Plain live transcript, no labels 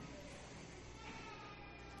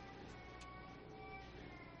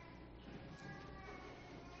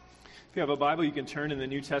If you have a Bible, you can turn in the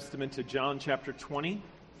New Testament to John chapter 20,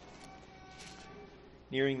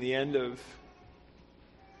 nearing the end of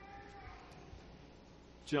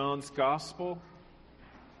John's Gospel.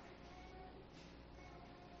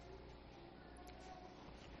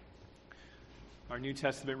 Our New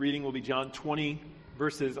Testament reading will be John 20,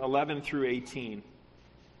 verses 11 through 18.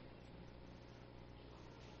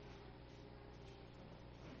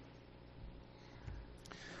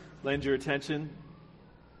 Lend your attention.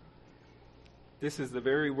 This is the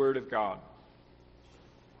very word of God.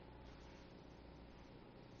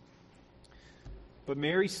 But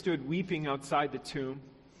Mary stood weeping outside the tomb,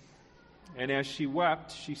 and as she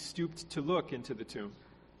wept, she stooped to look into the tomb.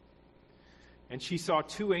 And she saw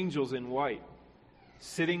two angels in white,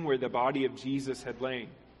 sitting where the body of Jesus had lain,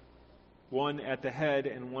 one at the head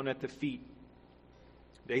and one at the feet.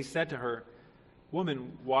 They said to her,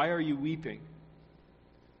 "Woman, why are you weeping?"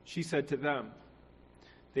 She said to them,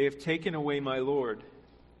 "They have taken away my Lord,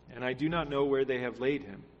 and I do not know where they have laid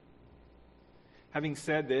him." Having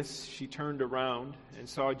said this, she turned around and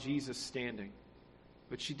saw Jesus standing,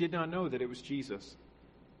 but she did not know that it was Jesus.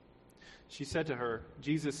 Jesus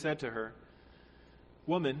said to her,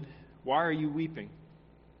 "Woman, why are you weeping?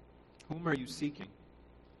 Whom are you seeking?"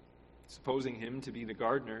 Supposing him to be the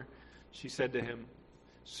gardener, she said to him,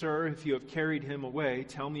 "Sir, if you have carried him away,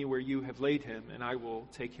 tell me where you have laid him, and I will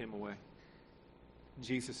take him away."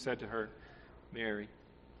 Jesus said to her, "Mary."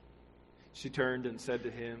 She turned and said to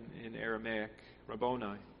him in Aramaic,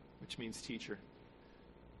 "Rabboni," which means teacher.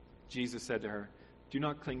 Jesus said to her, "Do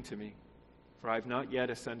not cling to me, for I have not yet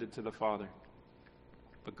ascended to the Father.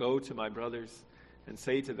 But go to my brothers and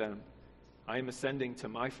say to them, I am ascending to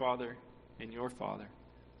my Father and your Father,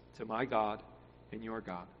 to my God and your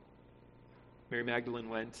God." Mary Magdalene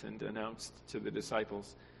went and announced to the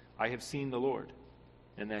disciples, "I have seen the Lord,"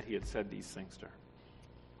 and that he had said these things to her.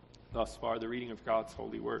 Thus far, the reading of God's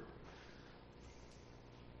holy word.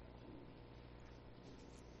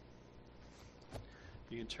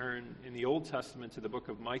 You can turn in the Old Testament to the book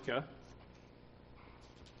of Micah.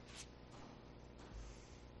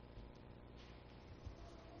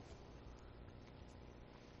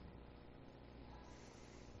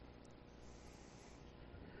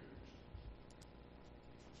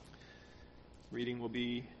 Reading will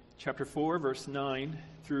be chapter 4, verse 9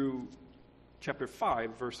 through chapter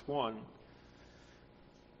 5, verse 1.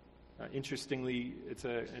 Interestingly, it's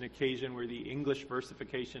an occasion where the English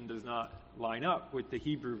versification does not line up with the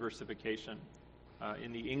Hebrew versification.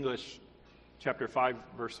 In the English, chapter 5,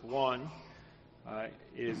 verse 1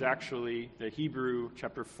 is actually the Hebrew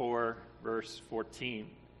chapter 4, verse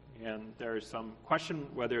 14. And there is some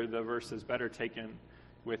question whether the verse is better taken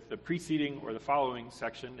with the preceding or the following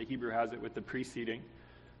section. The Hebrew has it with the preceding.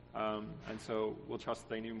 And so we'll trust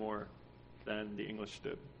they knew more than the English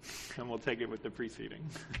did. And we'll take it with the preceding.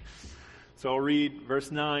 So I'll read verse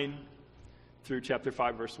 9 through chapter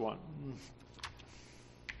 5, verse 1.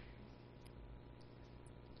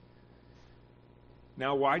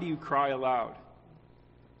 "Now why do you cry aloud?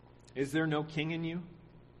 Is there no king in you?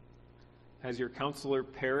 Has your counselor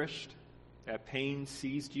perished? That pain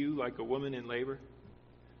seized you like a woman in labor?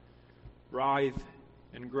 Writhe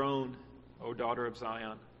and groan, O daughter of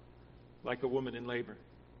Zion, like a woman in labor.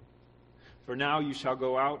 For now you shall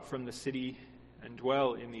go out from the city and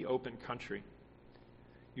dwell in the open country.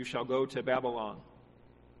 You shall go to Babylon.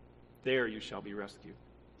 There you shall be rescued.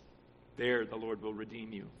 There the Lord will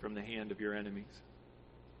redeem you from the hand of your enemies.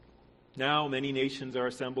 Now many nations are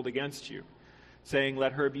assembled against you, saying,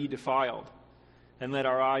 'Let her be defiled, and let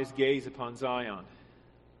our eyes gaze upon Zion.'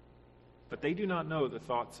 But they do not know the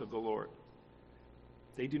thoughts of the Lord.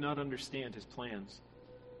 They do not understand his plans,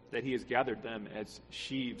 that he has gathered them as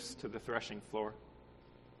sheaves to the threshing floor.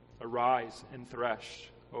 Arise and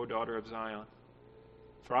thresh, O daughter of Zion,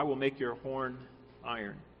 for I will make your horn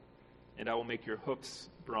iron, and I will make your hoops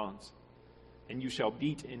bronze. And you shall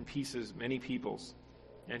beat in pieces many peoples,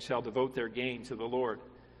 and shall devote their gain to the Lord,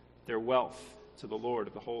 their wealth to the Lord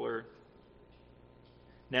of the whole earth.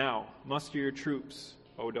 Now muster your troops,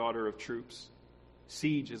 O daughter of troops.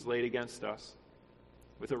 Siege is laid against us.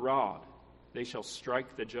 With a rod they shall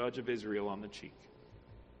strike the judge of Israel on the cheek."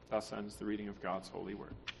 Thus ends the reading of God's holy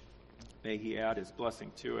word. May he add his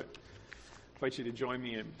blessing to it. I invite you to join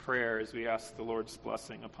me in prayer as we ask the Lord's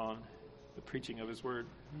blessing upon the preaching of his word.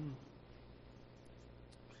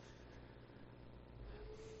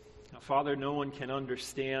 Now, Father, no one can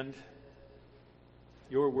understand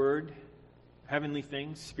your word, heavenly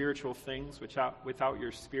things, spiritual things, without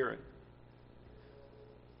your Spirit.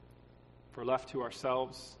 For left to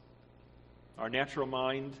ourselves, our natural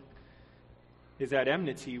mind is at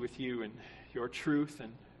enmity with you and your truth,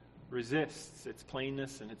 and resists its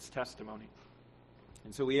plainness and its testimony.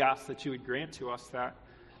 And so we ask that you would grant to us that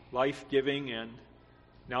life-giving and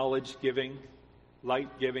knowledge-giving,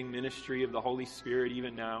 light-giving ministry of the Holy Spirit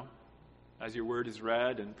even now, as your word is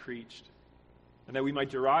read and preached, and that we might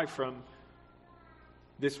derive from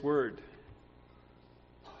this word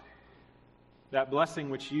that blessing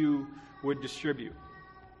which you would distribute,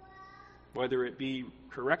 whether it be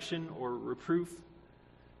correction or reproof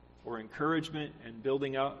or encouragement and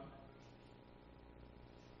building up.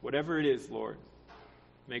 Whatever it is, Lord,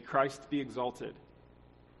 may Christ be exalted.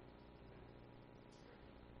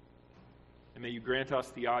 And may you grant us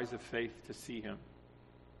the eyes of faith to see him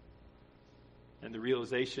and the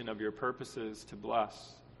realization of your purposes to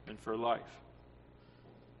bless and for life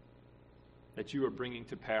that you are bringing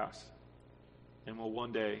to pass and will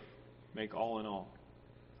one day make all in all.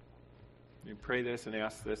 We pray this and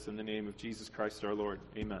ask this in the name of Jesus Christ our Lord.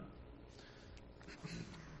 Amen.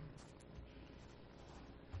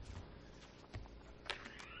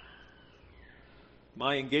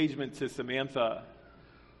 My engagement to Samantha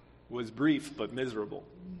was brief but miserable.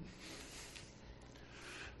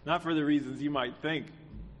 Not for the reasons you might think.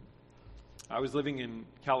 I was living in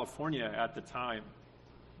California at the time,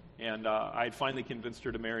 and I had finally convinced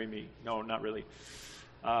her to marry me. No, not really.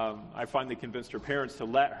 I finally convinced her parents to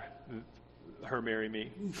let her marry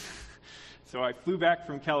me. So I flew back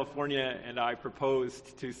from California, and I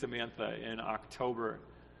proposed to Samantha in October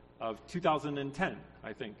of 2010,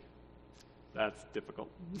 I think. That's difficult.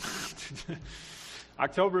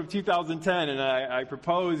 October of 2010, and I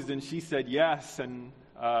proposed, and she said yes, and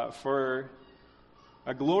for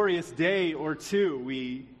a glorious day or two,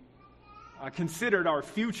 we considered our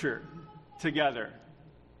future together.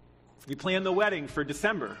 We planned the wedding for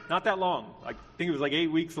December, not that long. I think it was like 8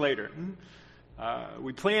 weeks later.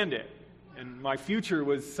 We planned it, and my future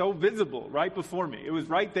was so visible right before me. It was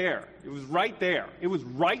right there. It was right there. It was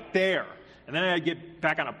right there. And then I had to get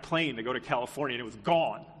back on a plane to go to California, and it was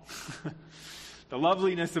gone. The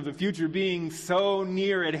loveliness of the future being so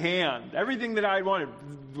near at hand. Everything that I had wanted,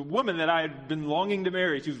 the woman that I had been longing to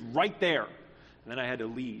marry, she was right there. And then I had to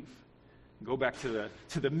leave, go back to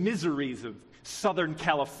the miseries of Southern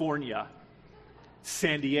California,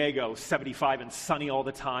 San Diego, 75 and sunny all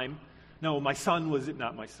the time. No, my son was,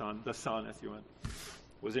 not my son, the son, as you went,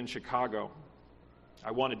 was in Chicago.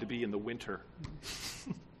 I wanted to be in the winter.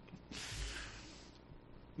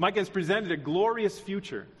 Micah has presented a glorious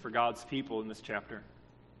future for God's people in this chapter.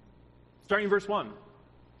 Starting in verse 1,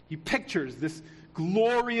 he pictures this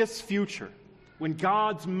glorious future when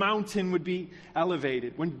God's mountain would be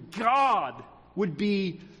elevated, when God would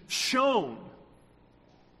be shown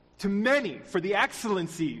to many for the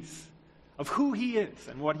excellencies of who he is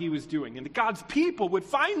and what he was doing, and that God's people would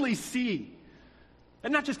finally see,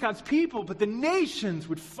 and not just God's people, but the nations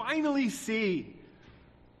would finally see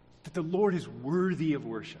that the Lord is worthy of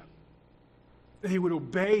worship. They would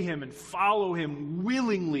obey him and follow him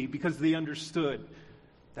willingly because they understood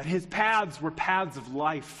that his paths were paths of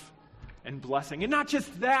life and blessing. And not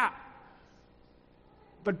just that,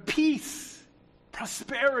 but peace,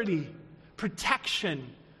 prosperity,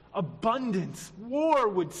 protection, abundance. War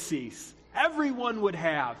would cease. Everyone would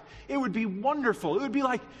have. It would be wonderful. It would be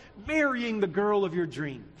like marrying the girl of your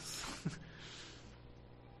dreams.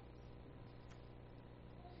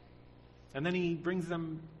 And then he brings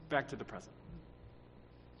them back to the present.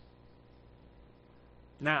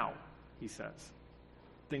 Now, he says,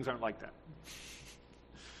 things aren't like that.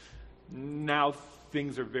 Now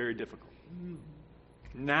things are very difficult.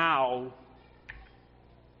 Now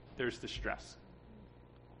there's distress.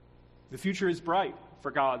 The future is bright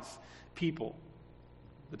for God's people,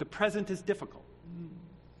 but the present is difficult.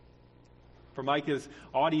 For Micah's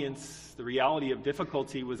audience, the reality of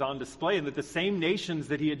difficulty was on display, and that the same nations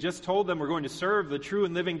that he had just told them were going to serve the true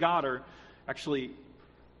and living God are actually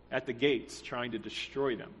at the gates trying to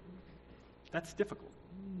destroy them. That's difficult.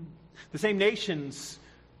 The same nations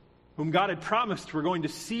whom God had promised were going to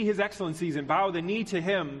see his excellencies and bow the knee to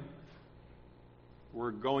him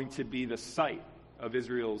were going to be the site of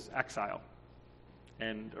Israel's exile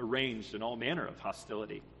and arranged in all manner of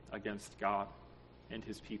hostility against God and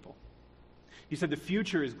his people. He said, the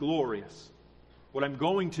future is glorious. What I'm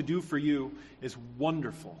going to do for you is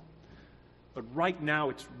wonderful. But right now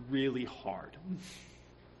it's really hard.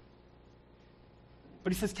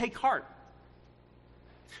 But he says, take heart.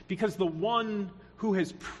 Because the one who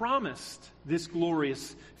has promised this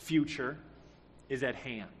glorious future is at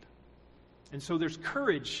hand. And so there's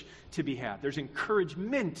courage to be had. There's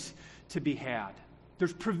encouragement to be had.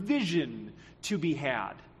 There's provision to be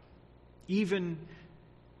had. Even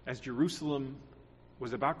as Jerusalem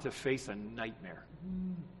was about to face a nightmare.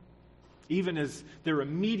 even as their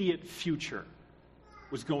immediate future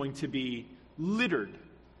was going to be littered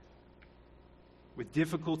with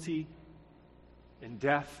difficulty and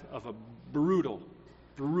death of a brutal,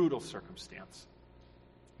 brutal circumstance.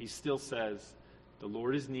 He still says, the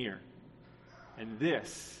Lord is near, and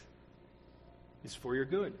this is for your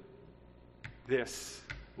good. This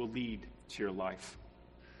will lead to your life.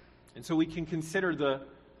 And so we can consider the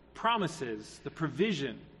promises, the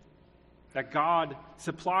provision that God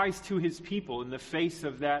supplies to his people in the face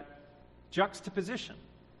of that juxtaposition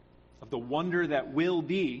of the wonder that will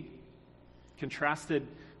be contrasted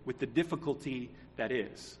with the difficulty that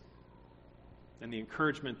is, and the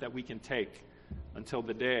encouragement that we can take until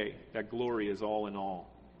the day that glory is all in all.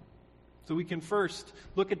 So we can first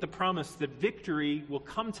look at the promise that victory will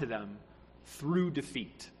come to them through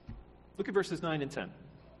defeat. Look at verses 9 and 10.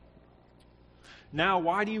 Now,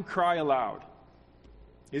 why do you cry aloud?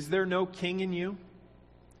 Is there no king in you?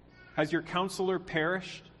 Has your counselor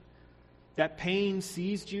perished? That pain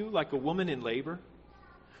seized you like a woman in labor?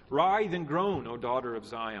 Writhe and groan, O daughter of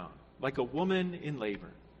Zion, like a woman in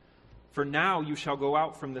labor. For now you shall go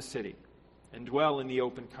out from the city and dwell in the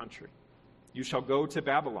open country. You shall go to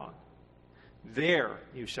Babylon. There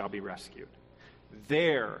you shall be rescued.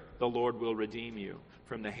 There the Lord will redeem you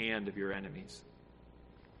from the hand of your enemies.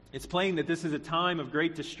 It's plain that this is a time of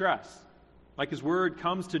great distress. Like his word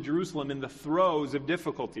comes to Jerusalem in the throes of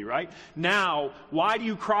difficulty, right? Now, why do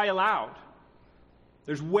you cry aloud?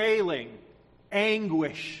 There's wailing,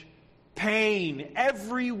 anguish, pain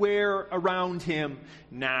everywhere around him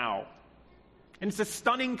now. And it's a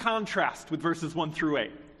stunning contrast with verses 1 through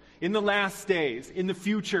 8. In the last days, in the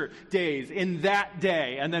future days, in that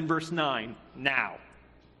day, and then verse 9, now.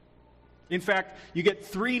 In fact, you get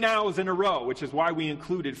 3 nows in a row, which is why we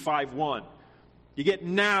included 5:1. You get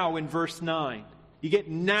now in verse 9. You get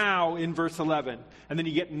now in verse 11. And then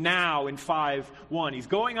you get now in 5:1. He's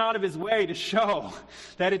going out of his way to show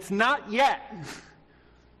that it's not yet.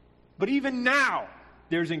 But even now,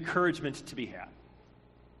 there's encouragement to be had.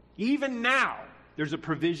 Even now, there's a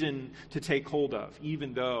provision to take hold of,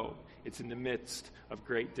 even though it's in the midst of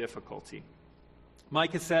great difficulty.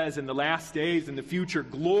 Micah says, in the last days, in the future,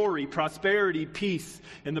 glory, prosperity, peace.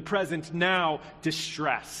 In the present, now,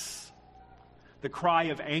 distress. The cry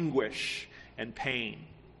of anguish and pain.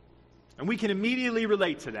 And we can immediately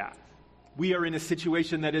relate to that. We are in a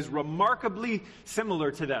situation that is remarkably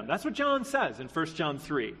similar to them. That's what John says in 1 John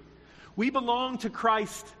 3. We belong to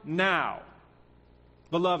Christ now.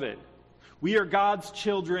 Beloved, we are God's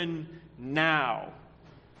children now.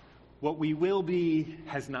 What we will be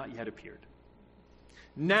has not yet appeared.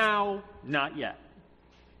 Now, not yet.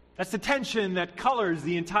 That's the tension that colors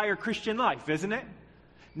the entire Christian life, isn't it?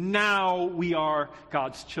 Now we are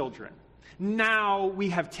God's children. Now we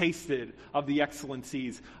have tasted of the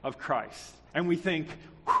excellencies of Christ. And we think,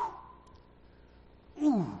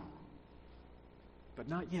 ooh, but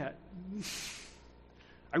not yet.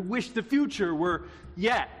 I wish the future were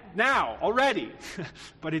yet, now, already.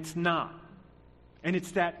 But it's not. And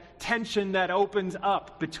it's that tension that opens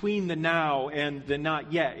up between the now and the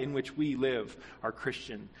not yet in which we live our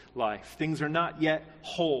Christian life. Things are not yet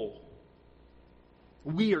whole.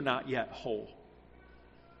 We are not yet whole.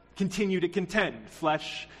 Continue to contend,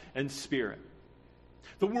 flesh and spirit.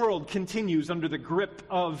 The world continues under the grip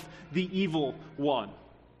of the evil one.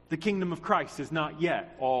 The kingdom of Christ is not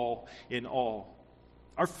yet all in all.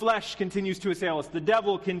 Our flesh continues to assail us. The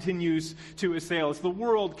devil continues to assail us. The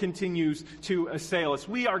world continues to assail us.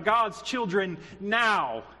 We are God's children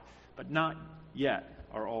now, but not yet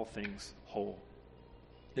are all things whole.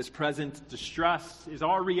 This present distress is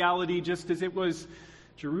our reality just as it was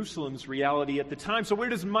Jerusalem's reality at the time. So where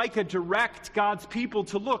does Micah direct God's people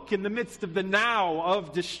to look in the midst of the now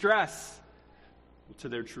of distress? To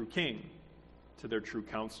their true king, to their true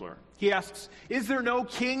counselor. He asks, is there no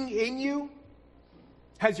king in you?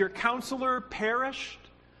 Has your counselor perished?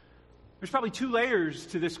 There's probably 2 layers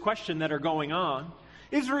to this question that are going on.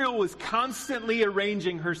 Israel was constantly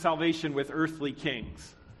arranging her salvation with earthly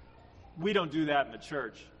kings. We don't do that in the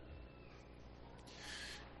church.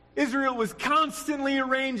 Israel was constantly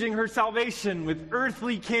arranging her salvation with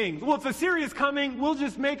earthly kings. Well, if Assyria's coming, we'll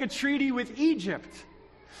just make a treaty with Egypt.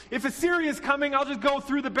 If Assyria's coming, I'll just go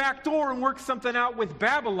through the back door and work something out with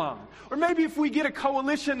Babylon. Or maybe if we get a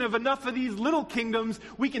coalition of enough of these little kingdoms,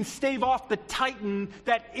 we can stave off the titan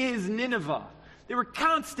that is Nineveh. They were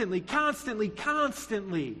constantly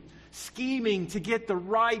scheming to get the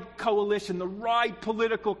right coalition, the right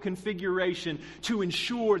political configuration to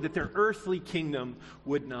ensure that their earthly kingdom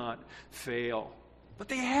would not fail. But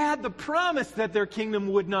they had the promise that their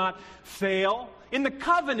kingdom would not fail in the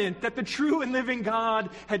covenant that the true and living God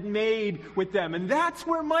had made with them. And that's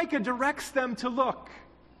where Micah directs them to look.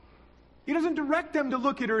 He doesn't direct them to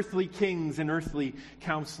look at earthly kings and earthly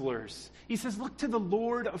counselors. He says, look to the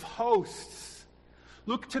Lord of hosts.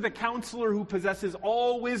 Look to the counselor who possesses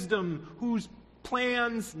all wisdom, whose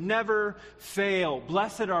plans never fail.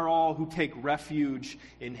 Blessed are all who take refuge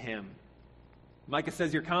in him. Micah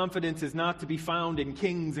says your confidence is not to be found in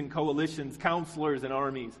kings and coalitions, counselors and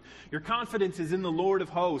armies. Your confidence is in the Lord of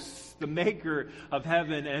hosts, the maker of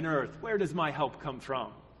heaven and earth. Where does my help come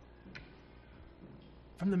from?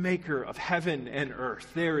 From the maker of heaven and earth.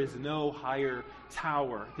 There is no higher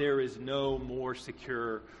tower. There is no more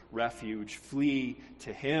secure refuge. Flee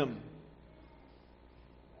to him.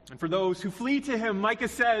 And for those who flee to him, Micah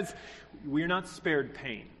says, we are not spared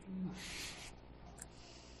pain.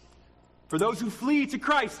 For those who flee to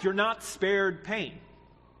Christ, you're not spared pain.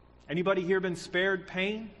 Anybody here been spared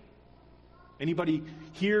pain? Anybody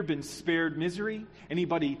here been spared misery?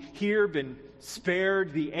 Anybody here been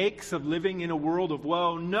spared the aches of living in a world of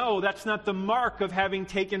woe? No, that's not the mark of having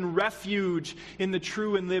taken refuge in the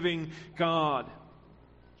true and living God.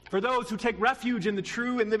 For those who take refuge in the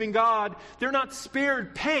true and living God, they're not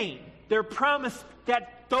spared pain. They're promised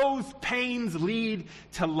that those pains lead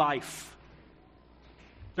to life.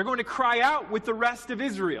 They're going to cry out with the rest of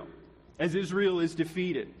Israel as Israel is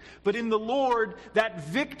defeated. But in the Lord,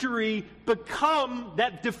 that defeat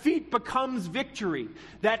becomes victory.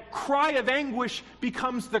 That cry of anguish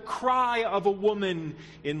becomes the cry of a woman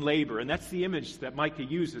in labor. And that's the image that Micah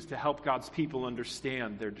uses to help God's people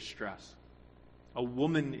understand their distress. A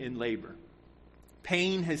woman in labor.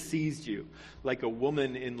 Pain has seized you like a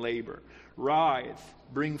woman in labor. Writhe,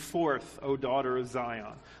 bring forth, O daughter of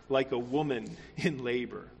Zion, like a woman in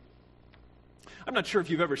labor. I'm not sure if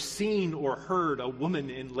you've ever seen or heard a woman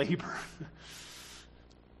in labor.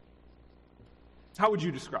 How would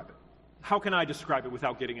you describe it? How can I describe it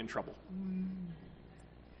without getting in trouble?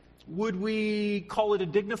 Would we call it a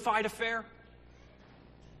dignified affair?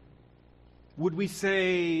 Would we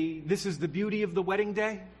say this is the beauty of the wedding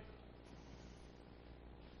day?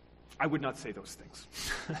 I would not say those things.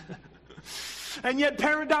 And yet,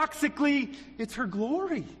 paradoxically, it's her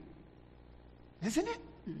glory, isn't it?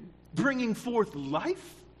 Bringing forth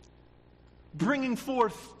life, bringing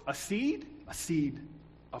forth a seed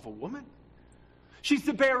of a woman. She's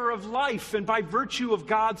the bearer of life, and by virtue of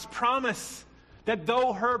God's promise that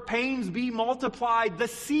though her pains be multiplied, the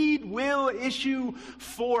seed will issue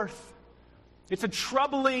forth. It's a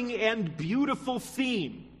troubling and beautiful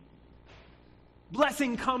theme.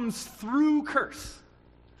 Blessing comes through curse.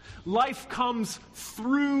 Life comes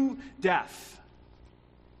through death.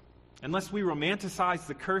 Unless we romanticize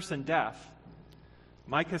the curse and death,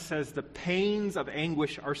 Micah says the pains of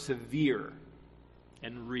anguish are severe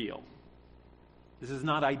and real. This is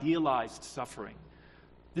not idealized suffering.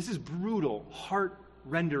 This is brutal,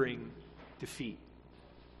 heart-rendering defeat.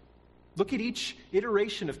 Look at each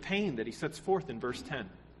iteration of pain that he sets forth in verse 10.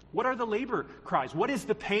 What are the labor cries? What is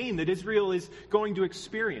the pain that Israel is going to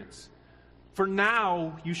experience? For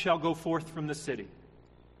now you shall go forth from the city.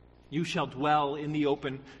 You shall dwell in the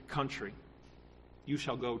open country. You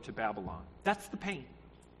shall go to Babylon. That's the pain.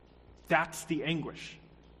 That's the anguish.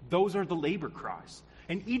 Those are the labor cries.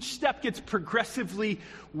 And each step gets progressively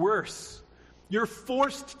worse. You're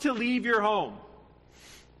forced to leave your home.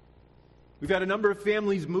 We've had a number of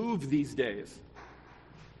families move these days.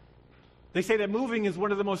 They say that moving is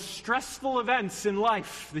one of the most stressful events in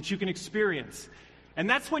life that you can experience. And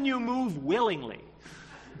that's when you move willingly.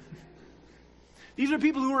 These are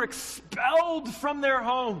people who are expelled from their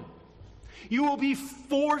home. You will be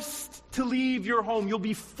forced to leave your home. You'll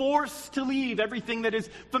be forced to leave everything that is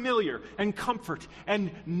familiar and comfort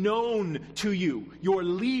and known to you. You're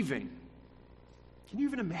leaving. Can you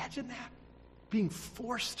even imagine that? Being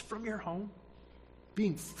forced from your home?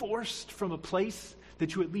 Being forced from a place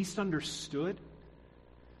that you at least understood?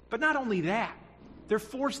 But not only that, they're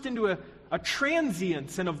forced into a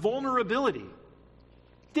transience and a vulnerability.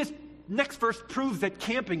 This next verse proves that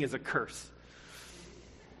camping is a curse.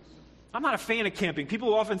 I'm not a fan of camping.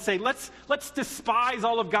 People often say, let's despise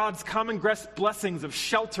all of God's common grace blessings of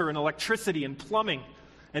shelter and electricity and plumbing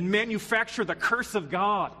and manufacture the curse of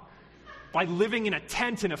God by living in a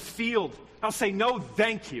tent in a field. I'll say, no,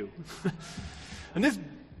 thank you. And this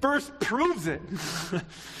verse proves it.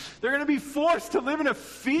 They're going to be forced to live in a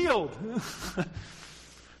field.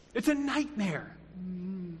 It's a nightmare.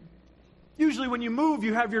 Usually when you move,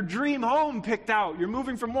 you have your dream home picked out. You're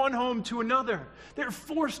moving from one home to another. They're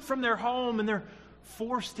forced from their home, and they're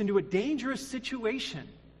forced into a dangerous situation.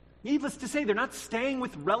 Needless to say, they're not staying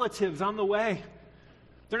with relatives on the way.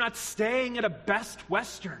 They're not staying at a Best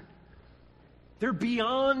Western. They're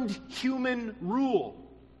beyond human rule.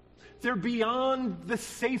 They're beyond the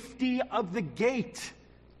safety of the gate.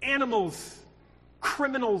 Animals,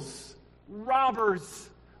 criminals, robbers,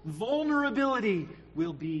 vulnerability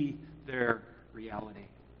will be their reality.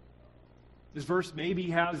 This verse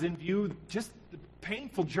maybe has in view just the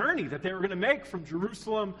painful journey that they were going to make from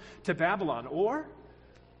Jerusalem to Babylon. Or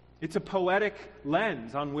it's a poetic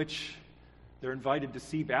lens on which they're invited to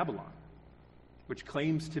see Babylon, which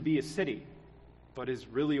claims to be a city, but is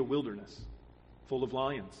really a wilderness full of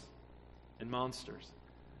lions and monsters.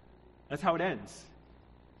 That's how it ends.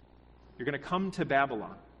 You're going to come to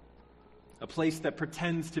Babylon, a place that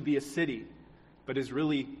pretends to be a city, but is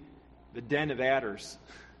really the den of adders,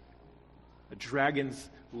 a dragon's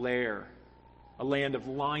lair, a land of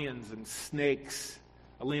lions and snakes,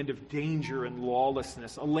 a land of danger and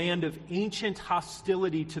lawlessness, a land of ancient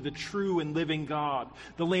hostility to the true and living God,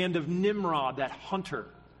 the land of Nimrod, that hunter,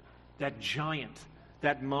 that giant,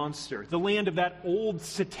 that monster, the land of that old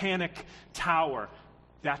satanic tower.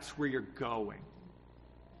 That's where you're going.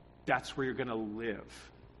 That's where you're going to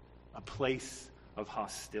live, a place of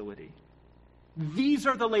hostility. These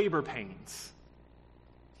are the labor pains.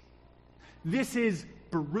 This is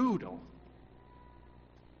brutal.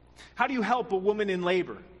 How do you help a woman in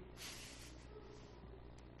labor?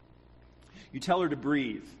 You tell her to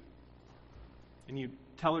breathe, and you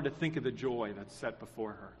tell her to think of the joy that's set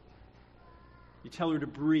before her. You tell her to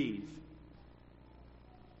breathe,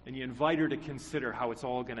 and you invite her to consider how it's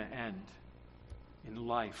all going to end in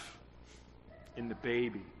life, in the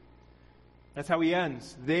baby. That's how he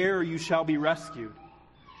ends. There you shall be rescued.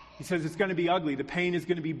 He says it's going to be ugly. The pain is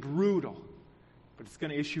going to be brutal, but it's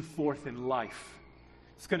going to issue forth in life.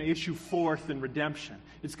 It's going to issue forth in redemption.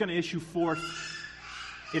 It's going to issue forth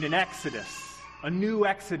in an exodus, a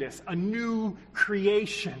new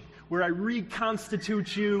creation, where I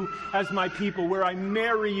reconstitute you as my people, where I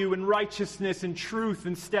marry you in righteousness and truth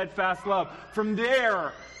and steadfast love. From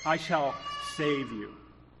there I shall save you.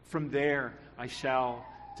 From there I shall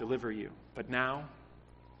deliver you. But now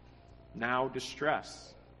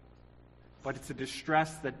distress. But it's a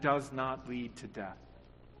distress that does not lead to death.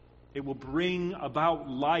 It will bring about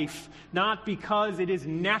life, not because it is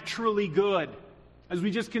naturally good. As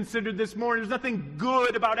we just considered this morning, there's nothing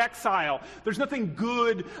good about exile. There's nothing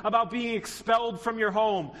good about being expelled from your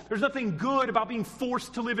home. There's nothing good about being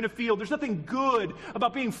forced to live in a field. There's nothing good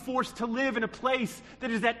about being forced to live in a place that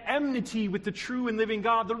is at enmity with the true and living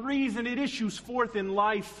God. The reason it issues forth in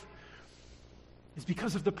life is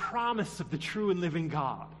because of the promise of the true and living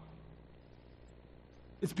God.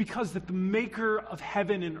 It's because that the maker of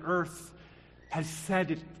heaven and earth has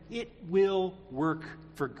said it will work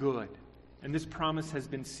for good. And this promise has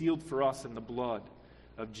been sealed for us in the blood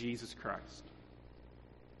of Jesus Christ.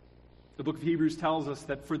 The book of Hebrews tells us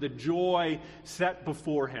that for the joy set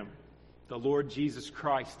before him, the Lord Jesus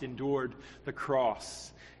Christ endured the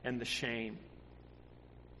cross and the shame.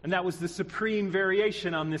 And that was the supreme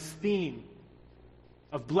variation on this theme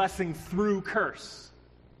of blessing through curse,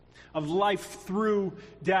 of life through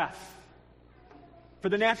death. For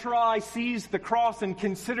the natural eye sees the cross and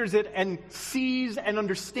considers it and sees and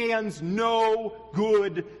understands no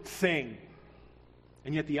good thing.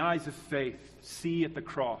 And yet the eyes of faith see at the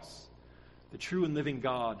cross the true and living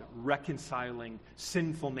God reconciling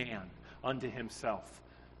sinful man unto himself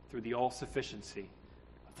through the all-sufficiency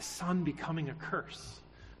of the Son becoming a curse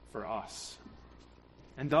for us.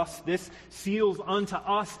 And thus, this seals unto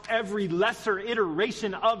us every lesser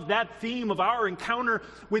iteration of that theme of our encounter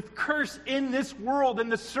with curse in this world,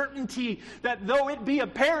 and the certainty that though it be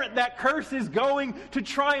apparent that curse is going to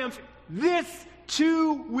triumph, this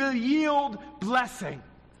too will yield blessing.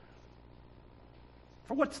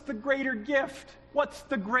 For what's the greater gift? What's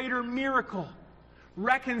the greater miracle?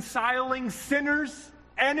 Reconciling sinners,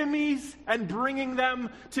 enemies, and bringing them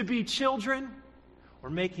to be children? Or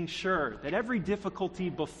making sure that every difficulty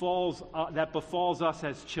that befalls us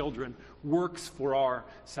as children works for our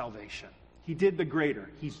salvation? He did the greater.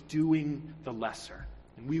 He's doing the lesser.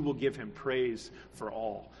 And we will give him praise for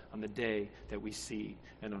all on the day that we see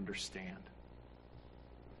and understand.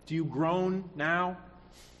 Do you groan now?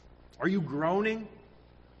 Are you groaning?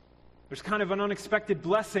 There's kind of an unexpected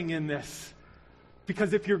blessing in this.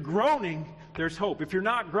 Because if you're groaning, there's hope. If you're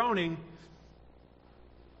not groaning,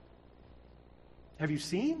 have you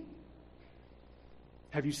seen?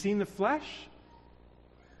 Have you seen the flesh?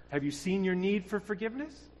 Have you seen your need for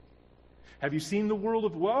forgiveness? Have you seen the world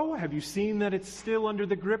of woe? Have you seen that it's still under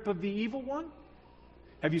the grip of the evil one?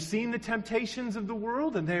 Have you seen the temptations of the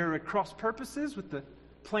world and they are at cross purposes with the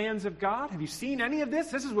plans of God? Have you seen any of this?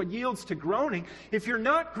 This is what yields to groaning. If you're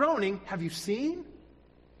not groaning, have you seen?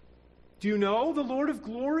 Do you know the Lord of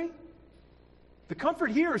glory? The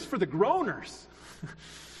comfort here is for the groaners.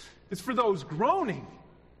 It's for those groaning.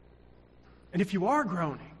 And if you are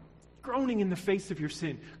groaning in the face of your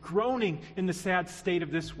sin, groaning in the sad state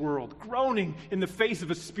of this world, groaning in the face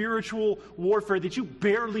of a spiritual warfare that you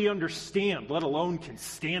barely understand, let alone can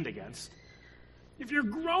stand against, if you're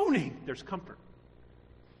groaning, there's comfort.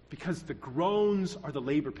 Because the groans are the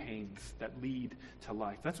labor pains that lead to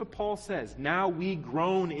life. That's what Paul says. Now we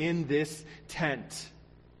groan in this tent.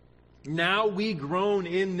 Now we groan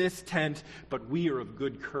in this tent, but we are of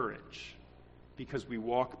good courage because we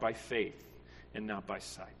walk by faith and not by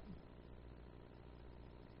sight.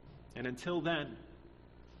 And until then,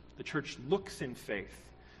 the church looks in faith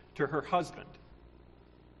to her husband,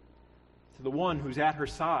 to the one who's at her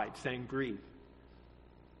side, saying, breathe,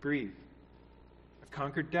 breathe. I've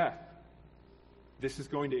conquered death. This is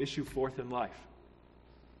going to issue forth in life.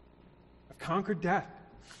 I've conquered death.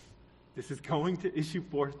 This is going to issue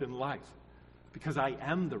forth in life because I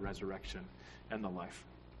am the resurrection and the life.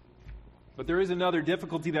 But there is another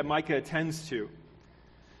difficulty that Micah attends to.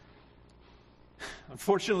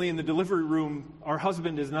 Unfortunately, in the delivery room, our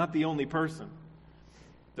husband is not the only person.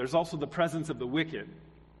 There's also the presence of the wicked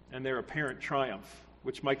and their apparent triumph,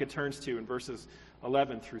 which Micah turns to in verses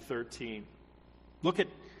 11 through 13. Look at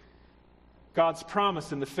God's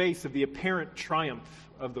promise in the face of the apparent triumph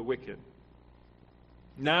of the wicked.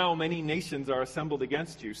 Now many nations are assembled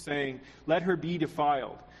against you, saying, let her be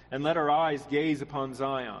defiled, and let our eyes gaze upon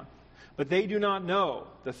Zion. But they do not know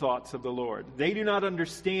the thoughts of the Lord. They do not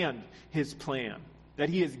understand his plan, that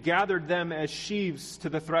he has gathered them as sheaves to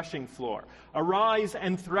the threshing floor. Arise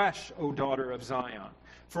and thresh, O daughter of Zion,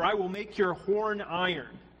 for I will make your horn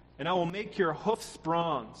iron, and I will make your hoofs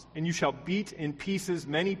bronze, and you shall beat in pieces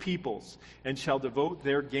many peoples, and shall devote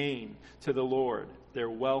their gain to the Lord, their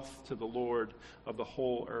wealth to the Lord of the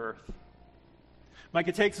whole earth.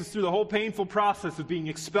 Micah takes us through the whole painful process of being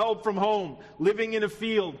expelled from home, living in a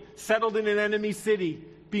field, settled in an enemy city,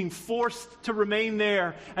 being forced to remain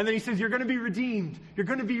there. And then he says, you're going to be redeemed. You're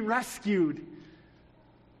going to be rescued.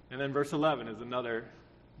 And then verse 11 is another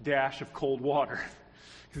dash of cold water.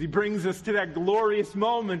 Because he brings us to that glorious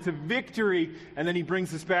moment of victory, and then he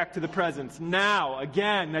brings us back to the present. Now,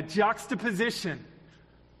 again, that juxtaposition.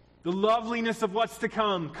 The loveliness of what's to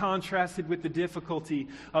come contrasted with the difficulty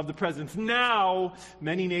of the present. Now,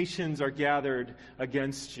 many nations are gathered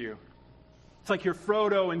against you. It's like you're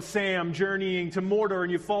Frodo and Sam journeying to Mordor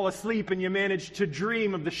and you fall asleep and you manage to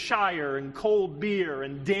dream of the Shire and cold beer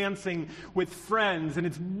and dancing with friends. And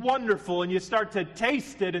it's wonderful and you start to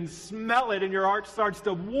taste it and smell it and your heart starts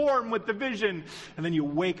to warm with the vision. And then you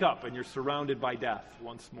wake up and you're surrounded by death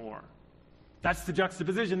once more. That's the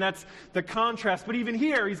juxtaposition. That's the contrast. But even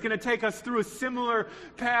here, he's going to take us through a similar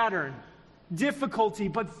pattern. Difficulty,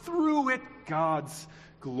 but through it, God's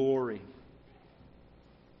glory.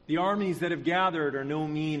 The armies that have gathered are no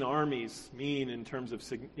mean armies. Mean in terms of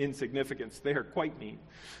insignificance. They are quite mean.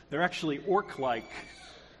 They're actually orc-like.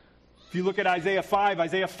 If you look at Isaiah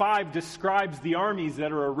 5 describes the armies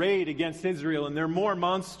that are arrayed against Israel, and they're more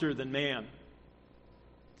monster than man.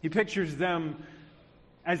 He pictures them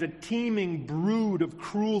as a teeming brood of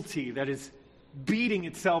cruelty that is beating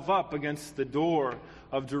itself up against the door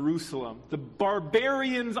of Jerusalem. The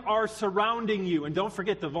barbarians are surrounding you. And don't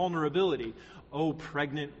forget the vulnerability. Oh,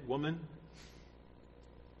 pregnant woman.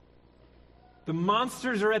 The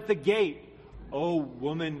monsters are at the gate. Oh,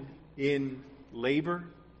 woman in labor.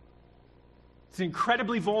 It's an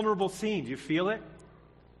incredibly vulnerable scene. Do you feel it?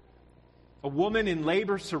 A woman in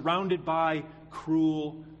labor surrounded by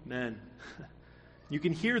cruel men. You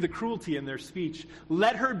can hear the cruelty in their speech.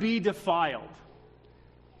 Let her be defiled.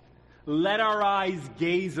 Let our eyes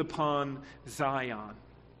gaze upon Zion.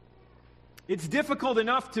 It's difficult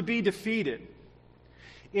enough to be defeated.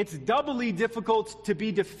 It's doubly difficult to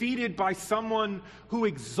be defeated by someone who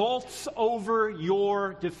exults over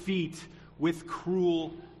your defeat with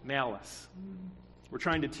cruel malice. We're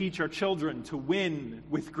trying to teach our children to win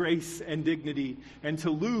with grace and dignity and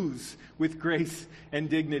to lose with grace and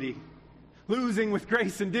dignity. Losing with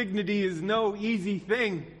grace and dignity is no easy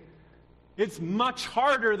thing. It's much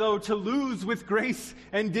harder, though, to lose with grace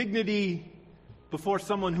and dignity before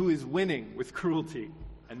someone who is winning with cruelty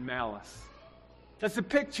and malice. That's the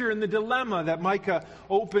picture and the dilemma that Micah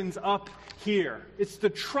opens up here. It's the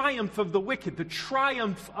triumph of the wicked, the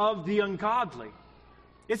triumph of the ungodly.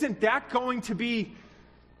 Isn't that going to be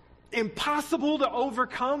impossible to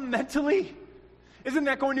overcome mentally? Isn't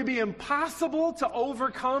that going to be impossible to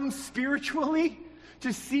overcome spiritually?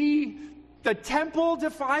 To see the temple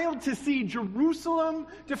defiled, to see Jerusalem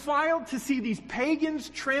defiled, to see these pagans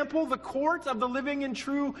trample the court of the living and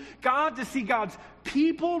true God, to see God's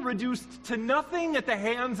people reduced to nothing at the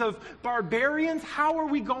hands of barbarians. How are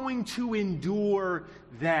we going to endure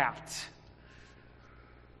that?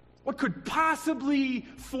 What could possibly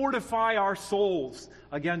fortify our souls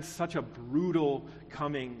against such a brutal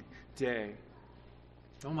coming day?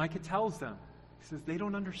 No, Micah tells them. He says, they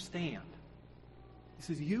don't understand. He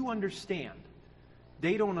says, you understand.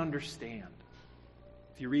 They don't understand.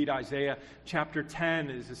 If you read Isaiah chapter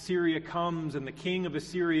 10, as Assyria comes and the king of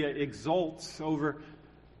Assyria exults over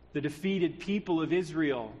the defeated people of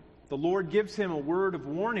Israel, the Lord gives him a word of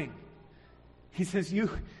warning. He says, you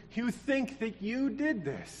think that you did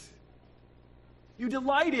this. You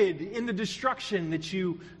delighted in the destruction that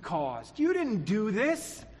you caused. You didn't do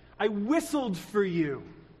this. I whistled for you.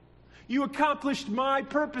 You accomplished my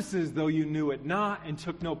purposes, though you knew it not, and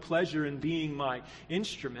took no pleasure in being my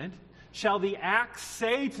instrument. Shall the axe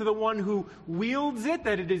say to the one who wields it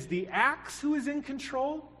that it is the axe who is in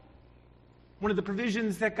control? One of the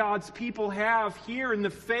provisions that God's people have here in the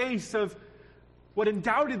face of what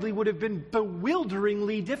undoubtedly would have been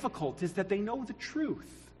bewilderingly difficult is that they know the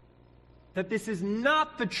truth. That this is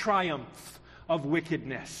not the triumph of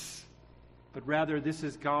wickedness, but rather this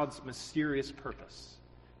is God's mysterious purpose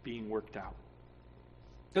being worked out.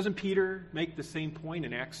 Doesn't Peter make the same point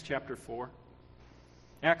in Acts chapter 4?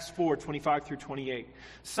 Acts 4, 25 through 28.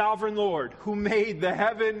 Sovereign Lord, who made the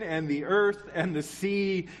heaven and the earth and the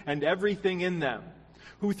sea and everything in them,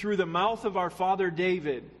 who through the mouth of our father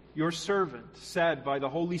David, your servant, said by the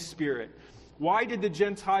Holy Spirit, why did the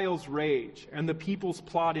Gentiles rage and the peoples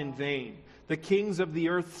plot in vain? The kings of the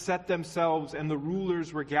earth set themselves, and the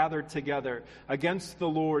rulers were gathered together against the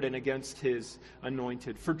Lord and against his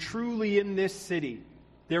anointed. For truly in this city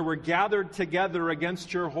there were gathered together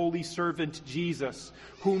against your holy servant Jesus,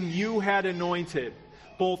 whom you had anointed,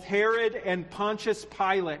 both Herod and Pontius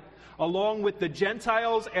Pilate, along with the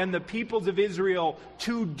Gentiles and the peoples of Israel,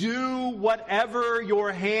 to do whatever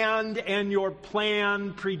your hand and your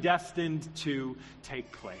plan predestined to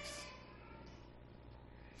take place.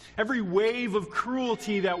 Every wave of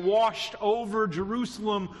cruelty that washed over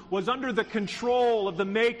Jerusalem was under the control of the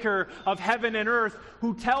maker of heaven and earth,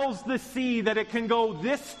 who tells the sea that it can go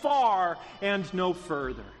this far and no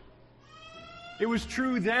further. It was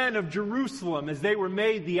true then of Jerusalem as they were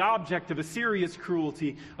made the object of Assyria's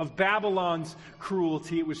cruelty, of Babylon's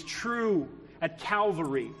cruelty. It was true at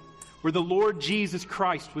Calvary, where the Lord Jesus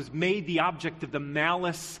Christ was made the object of the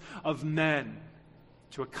malice of men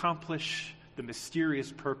to accomplish the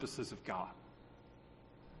mysterious purposes of God.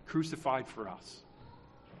 Crucified for us,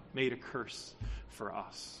 made a curse for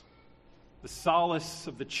us. The solace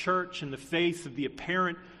of the church in the face of the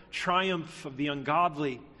apparent triumph of the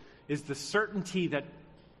ungodly is the certainty that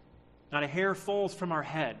not a hair falls from our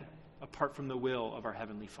head apart from the will of our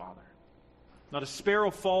Heavenly Father. Not a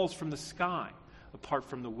sparrow falls from the sky apart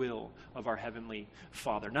from the will of our Heavenly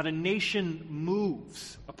Father. Not a nation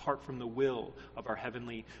moves apart from the will of our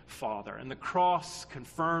Heavenly Father. And the cross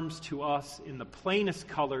confirms to us in the plainest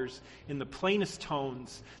colors, in the plainest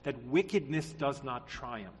tones, that wickedness does not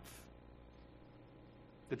triumph.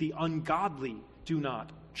 That the ungodly do not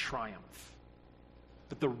triumph.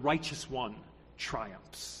 But the righteous one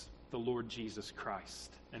triumphs, the Lord Jesus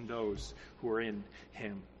Christ, and those who are in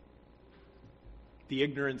him. The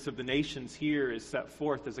ignorance of the nations here is set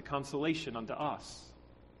forth as a consolation unto us.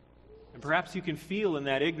 And perhaps you can feel in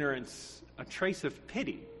that ignorance a trace of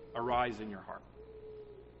pity arise in your heart.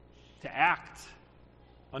 To act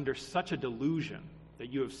under such a delusion that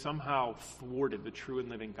you have somehow thwarted the true and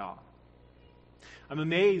living God. I'm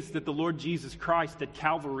amazed that the Lord Jesus Christ at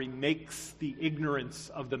Calvary makes the ignorance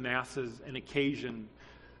of the masses an occasion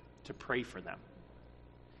to pray for them.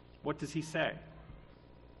 What does he say?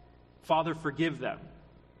 Father, forgive them.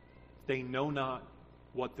 They know not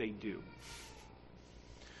what they do.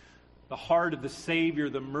 The heart of the Savior,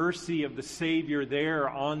 the mercy of the Savior there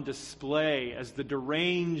on display as the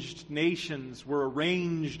deranged nations were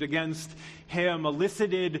arranged against him,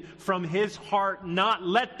 elicited from his heart, not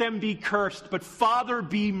let them be cursed, but Father,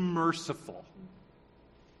 be merciful.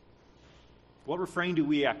 What refrain do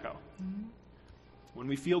we echo when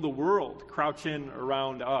we feel the world crouch in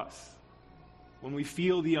around us? When we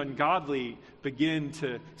feel the ungodly begin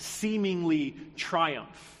to seemingly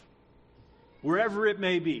triumph, wherever it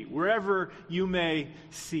may be, wherever you may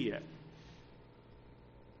see it.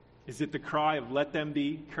 Is it the cry of let them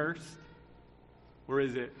be cursed? Or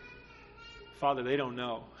is it, Father, they don't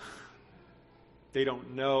know. They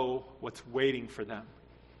don't know what's waiting for them.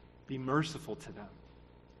 Be merciful to them.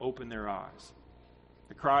 Open their eyes.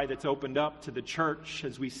 The cry that's opened up to the church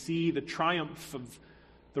as we see the triumph of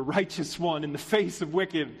the righteous one in the face of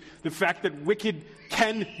wicked. The fact that wicked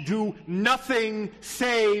can do nothing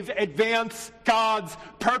save advance God's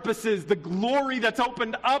purposes. The glory that's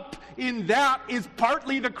opened up in that is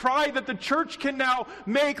partly the cry that the church can now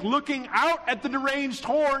make, looking out at the deranged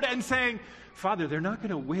horde and saying, Father, they're not going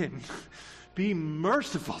to win. Be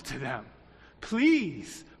merciful to them.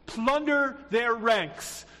 Please plunder their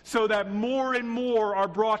ranks so that more and more are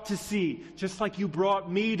brought to see, just like you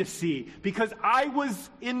brought me to see. Because I was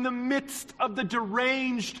in the midst of the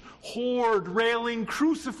deranged horde railing,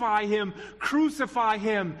 crucify him,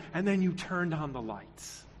 and then you turned on the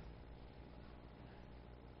lights.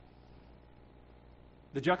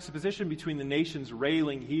 The juxtaposition between the nations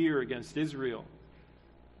railing here against Israel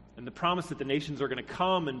and the promise that the nations are going to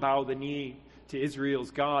come and bow the knee to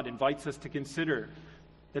Israel's God invites us to consider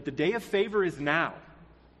that the day of favor is now.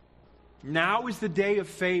 Now is the day of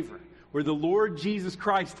favor where the Lord Jesus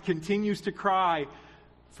Christ continues to cry,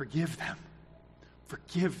 forgive them,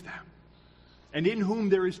 and in whom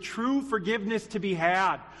there is true forgiveness to be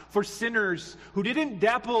had for sinners who didn't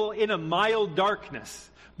dabble in a mild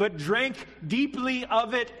darkness, but drank deeply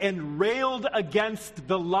of it and railed against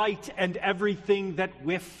the light and everything that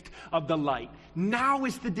whiffed of the light. Now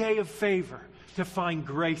is the day of favor to find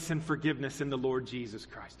grace and forgiveness in the Lord Jesus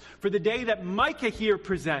Christ. For the day that Micah here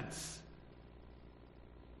presents,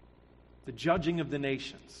 the judging of the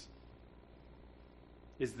nations,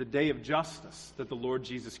 is the day of justice that the Lord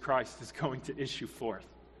Jesus Christ is going to issue forth.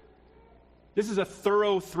 This is a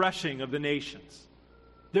thorough threshing of the nations.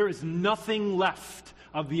 There is nothing left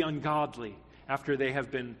of the ungodly after they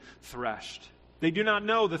have been threshed. They do not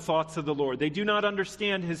know the thoughts of the Lord. They do not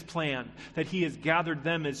understand his plan, that he has gathered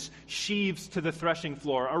them as sheaves to the threshing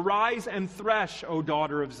floor. Arise and thresh, O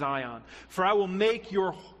daughter of Zion, for I will make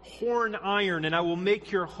your horn iron, and I will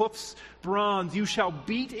make your hoofs bronze. You shall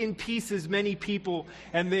beat in pieces many people,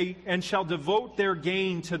 and shall devote their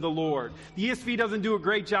gain to the Lord. The ESV doesn't do a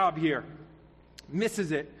great job here.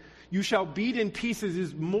 Misses it. You shall beat in pieces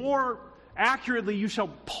is more accurately, you shall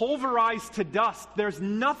pulverize to dust. There's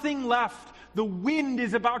nothing left. The wind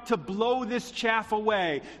is about to blow this chaff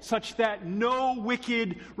away, such that no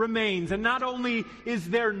wicked remains. And not only is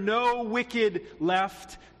there no wicked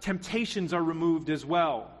left, temptations are removed as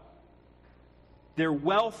well. Their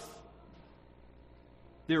wealth,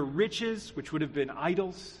 their riches, which would have been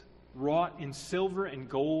idols, wrought in silver and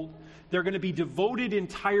gold, they're going to be devoted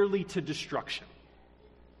entirely to destruction.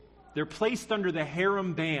 They're placed under the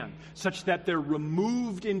harem ban, such that they're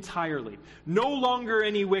removed entirely. No longer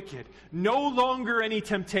any wicked, no longer any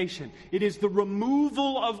temptation. It is the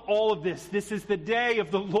removal of all of this. This is the day of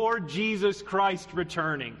the Lord Jesus Christ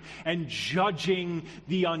returning and judging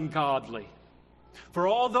the ungodly. For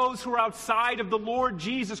all those who are outside of the Lord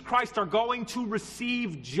Jesus Christ are going to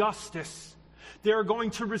receive justice. They're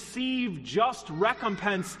going to receive just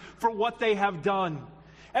recompense for what they have done.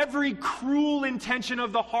 Every cruel intention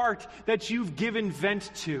of the heart that you've given vent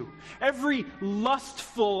to, every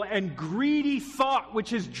lustful and greedy thought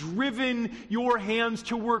which has driven your hands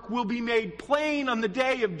to work will be made plain on the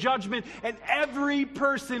day of judgment, and every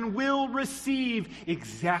person will receive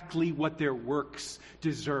exactly what their works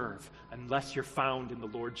deserve, unless you're found in the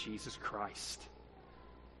Lord Jesus Christ.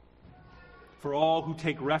 For all who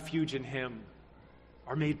take refuge in him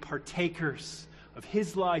are made partakers of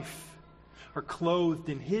his life, are clothed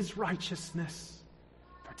in his righteousness,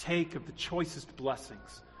 partake of the choicest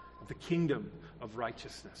blessings of the kingdom of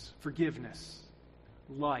righteousness, forgiveness,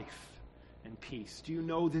 life, and peace. Do you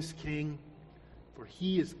know this King? For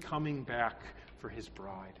he is coming back for his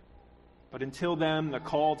bride. But until then, the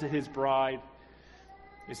call to his bride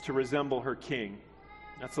is to resemble her king.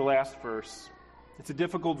 That's the last verse. It's a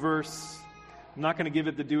difficult verse. I'm not going to give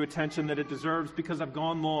it the due attention that it deserves because I've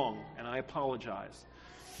gone long, and I apologize.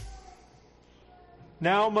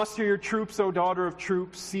 Now muster your troops, O daughter of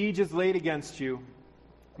troops. Siege is laid against you.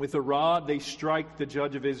 With a rod they strike the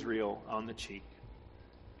judge of Israel on the cheek.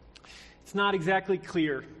 It's not exactly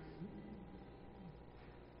clear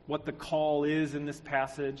what the call is in this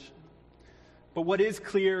passage. But what is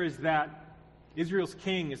clear is that Israel's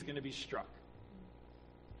king is going to be struck.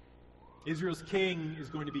 Israel's king is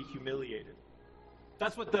going to be humiliated.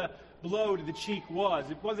 That's what the blow to the cheek was.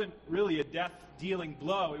 It wasn't really a death-dealing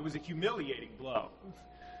blow. It was a humiliating blow.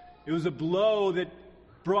 It was a blow that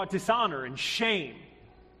brought dishonor and shame.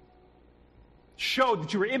 Showed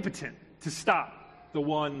that you were impotent to stop the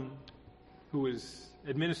one who was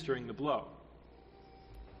administering the blow.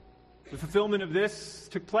 The fulfillment of this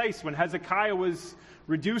took place when Hezekiah was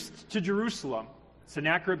reduced to Jerusalem.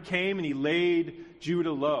 Sennacherib came and he laid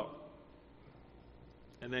Judah low.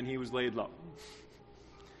 and then he was laid low.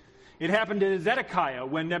 It happened to Zedekiah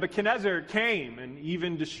when Nebuchadnezzar came and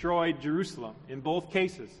even destroyed Jerusalem. In both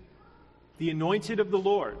cases, the anointed of the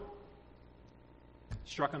Lord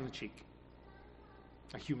struck on the cheek.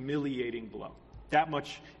 A humiliating blow. That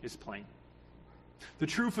much is plain. The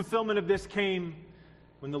true fulfillment of this came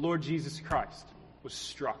when the Lord Jesus Christ was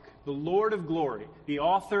struck. The Lord of glory, the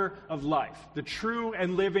author of life, the true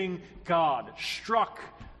and living God, struck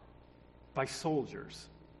by soldiers,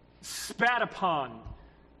 spat upon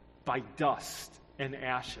by dust and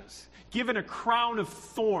ashes, given a crown of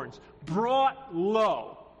thorns, brought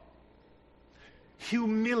low,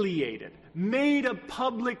 humiliated, made a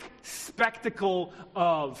public spectacle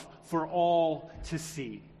of for all to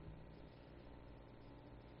see.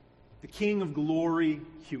 The King of glory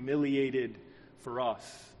humiliated for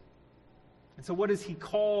us. And so what does he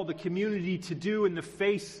call the community to do in the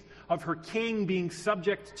face of her king being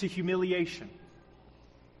subject to humiliation?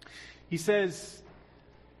 He says,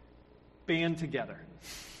 band together.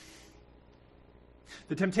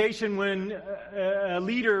 The temptation when a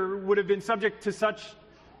leader would have been subject to such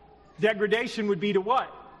degradation would be to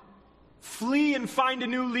what? Flee and find a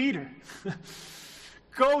new leader.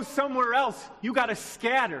 Go somewhere else. You got to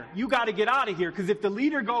scatter. You got to get out of here, because if the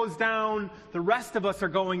leader goes down, the rest of us are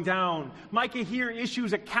going down. Micah here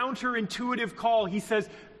issues a counterintuitive call. He says,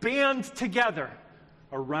 band together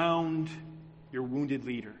around your wounded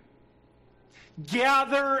leader.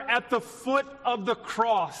 Gather at the foot of the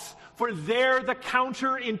cross, for there the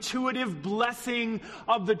counterintuitive blessing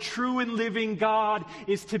of the true and living God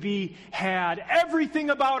is to be had. Everything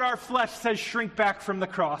about our flesh says shrink back from the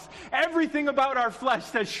cross. Everything about our flesh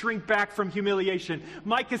says shrink back from humiliation.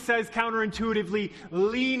 Micah says counterintuitively,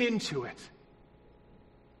 lean into it.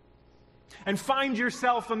 And find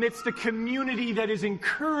yourself amidst a community that is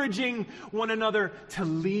encouraging one another to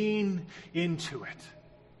lean into it.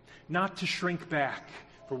 Not to shrink back,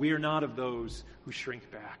 for we are not of those who shrink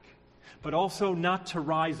back. But also not to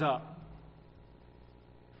rise up.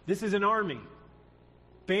 This is an army.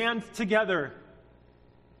 Band together.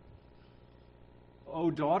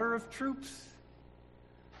 O daughter of troops.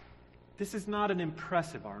 This is not an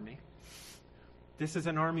impressive army. This is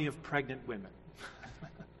an army of pregnant women.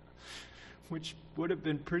 Which would have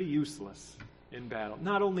been pretty useless in battle.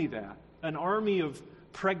 Not only that, an army of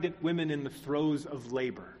pregnant women in the throes of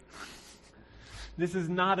labor. This is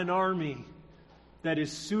not an army that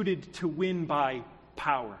is suited to win by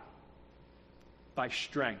power, by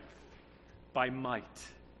strength, by might.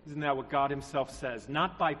 Isn't that what God himself says?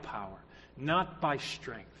 Not by power, not by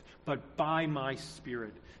strength, but by my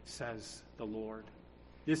Spirit, says the Lord.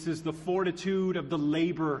 This is the fortitude of the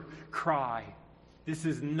labor cry. This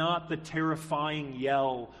is not the terrifying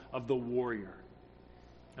yell of the warrior.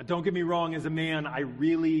 Now, don't get me wrong, as a man, I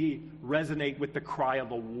really resonate with the cry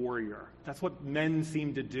of a warrior. That's what men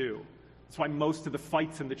seem to do. That's why most of the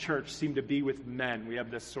fights in the church seem to be with men. We have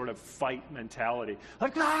this sort of fight mentality.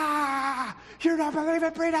 Like, you don't believe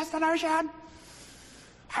in predestination?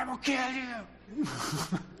 I will kill you.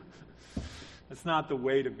 That's not the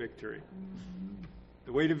way to victory.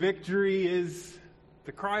 The way to victory is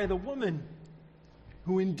the cry of the woman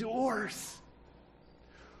who endures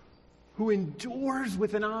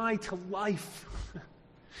with an eye to life.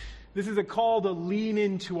 This is a call to lean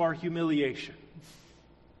into our humiliation.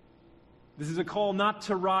 This is a call not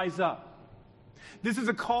to rise up. This is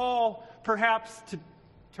a call, perhaps, to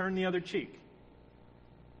turn the other cheek.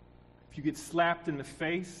 If you get slapped in the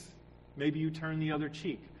face, maybe you turn the other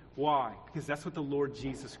cheek. Why? Because that's what the Lord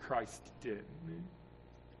Jesus Christ did.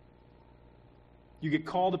 You get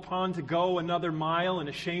called upon to go another mile in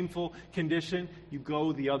a shameful condition, you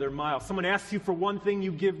go the other mile. Someone asks you for one thing,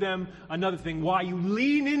 you give them another thing. Why? You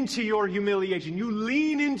lean into your humiliation. You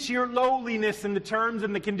lean into your lowliness in the terms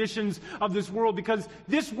and the conditions of this world, because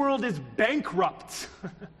this world is bankrupt.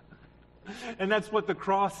 And that's what the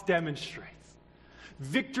cross demonstrates.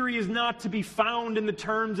 Victory is not to be found in the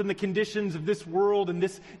terms and the conditions of this world and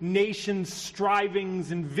this nation's strivings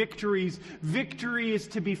and victories. Victory is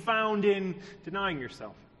to be found in denying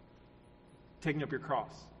yourself, taking up your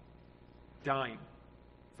cross, dying,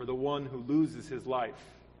 for the one who loses his life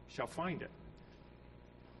shall find it.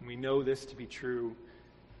 And we know this to be true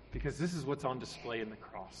because this is what's on display in the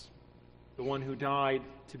cross. The one who died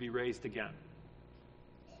to be raised again.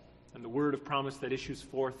 And the word of promise that issues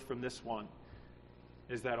forth from this one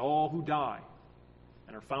is that all who die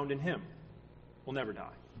and are found in him will never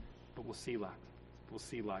die, but will see life. Will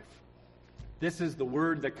see life. This is the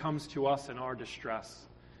word that comes to us in our distress,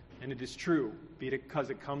 and it is true because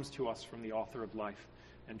it comes to us from the author of life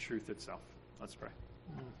and truth itself. Let's pray.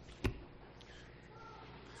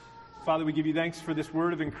 Father, we give you thanks for this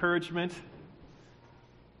word of encouragement,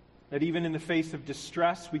 that even in the face of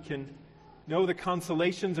distress, we can know the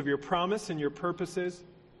consolations of your promise and your purposes.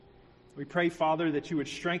 We pray, Father, that you would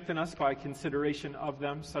strengthen us by consideration of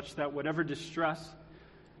them, such that whatever distress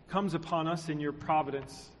comes upon us in your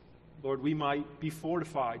providence, Lord, we might be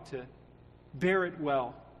fortified to bear it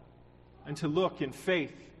well, and to look in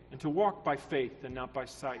faith, and to walk by faith and not by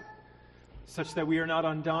sight, such that we are not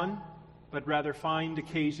undone, but rather find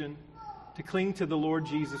occasion to cling to the Lord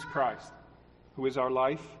Jesus Christ, who is our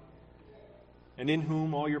life, and in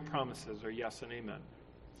whom all your promises are yes and amen.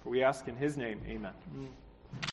 For we ask in his name, amen.